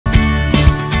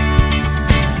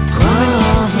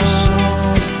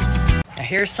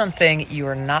here's something you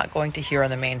are not going to hear on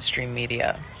the mainstream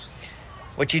media.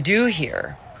 What you do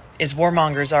hear is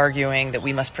warmongers arguing that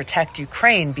we must protect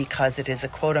Ukraine because it is a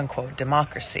quote-unquote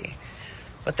democracy.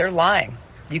 But they're lying.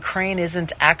 Ukraine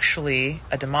isn't actually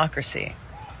a democracy.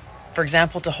 For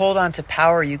example, to hold on to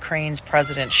power, Ukraine's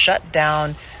president shut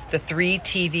down the 3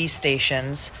 TV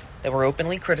stations that were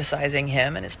openly criticizing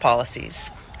him and his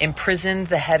policies, imprisoned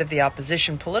the head of the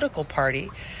opposition political party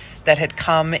that had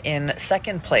come in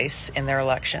second place in their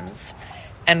elections,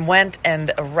 and went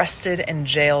and arrested and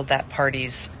jailed that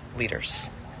party's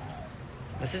leaders.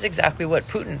 This is exactly what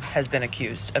Putin has been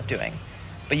accused of doing.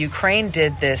 But Ukraine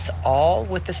did this all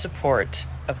with the support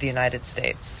of the United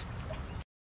States.